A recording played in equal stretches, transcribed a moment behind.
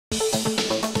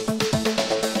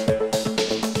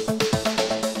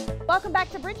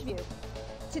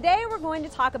Today we're going to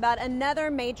talk about another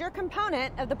major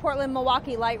component of the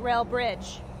Portland-Milwaukie Light Rail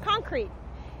Bridge, concrete.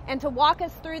 And to walk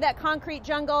us through that concrete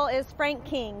jungle is Frank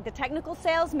King, the technical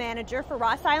sales manager for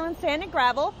Ross Island Sand and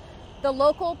Gravel, the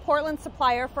local Portland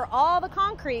supplier for all the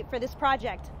concrete for this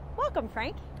project. Welcome,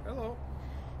 Frank. Hello.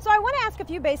 So I want to ask a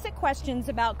few basic questions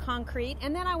about concrete,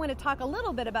 and then I want to talk a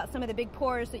little bit about some of the big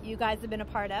pours that you guys have been a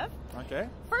part of. Okay.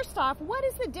 First off, what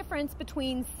is the difference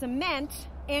between cement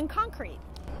and concrete?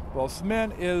 Well,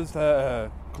 cement is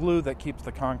the glue that keeps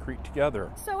the concrete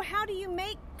together. So how do you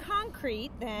make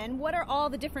concrete then? What are all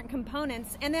the different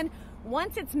components? And then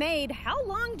once it's made, how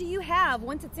long do you have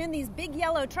once it's in these big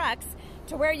yellow trucks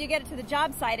to where you get it to the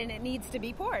job site and it needs to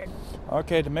be poured?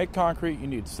 Okay, to make concrete you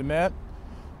need cement,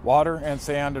 water and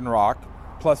sand and rock,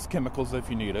 plus chemicals if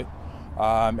you need it.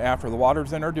 After the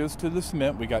water's introduced to the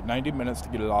cement, we got 90 minutes to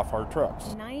get it off our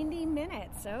trucks. 90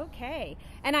 minutes, okay.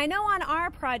 And I know on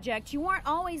our project, you weren't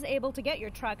always able to get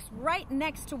your trucks right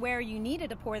next to where you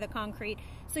needed to pour the concrete.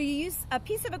 So you use a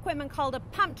piece of equipment called a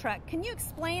pump truck. Can you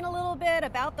explain a little bit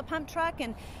about the pump truck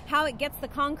and how it gets the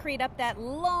concrete up that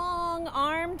long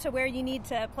arm to where you need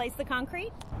to place the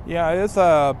concrete? Yeah, it's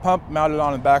a pump mounted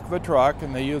on the back of a truck,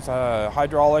 and they use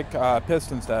hydraulic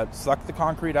pistons that suck the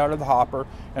concrete out of the hopper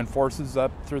and forces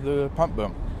up through the pump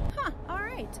boom. Huh, all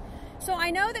right. So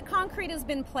I know that concrete has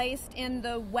been placed in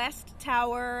the west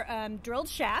tower drilled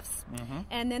shafts,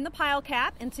 and then the pile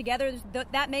cap, and together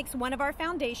that makes one of our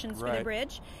foundations for the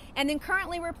bridge. And then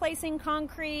currently we're placing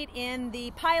concrete in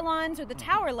the pylons or the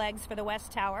tower legs for the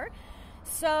west tower.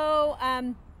 So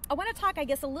I want to talk, I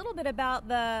guess, a little bit about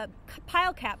the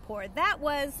pile cap pour. That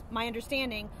was, my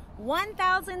understanding,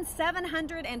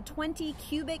 1,720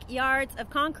 cubic yards of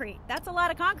concrete. That's a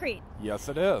lot of concrete. Yes,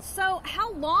 it is. So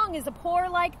how long is a pour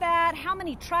like that? How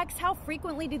many trucks? How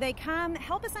frequently do they come?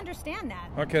 Help us understand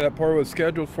that. Okay, that pour was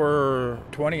scheduled for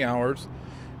 20 hours.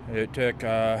 It took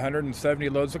 170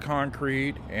 loads of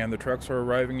concrete, and the trucks are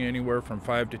arriving anywhere from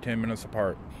 5 to 10 minutes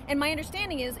apart. And my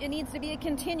understanding is it needs to be a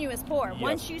continuous pour. Yes.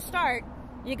 Once you start,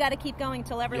 you got to keep going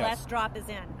till every last drop is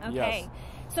in. Okay. Yes.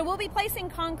 So we'll be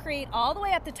placing concrete all the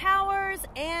way up the towers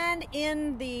and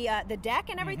in the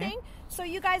deck and everything. So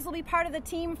you guys will be part of the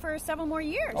team for several more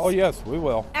years. Oh yes, we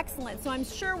will. Excellent. So I'm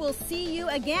sure we'll see you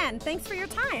again. Thanks for your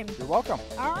time. You're welcome.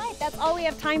 All right, that's all we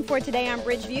have time for today on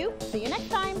BridgeView. See you next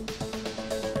time.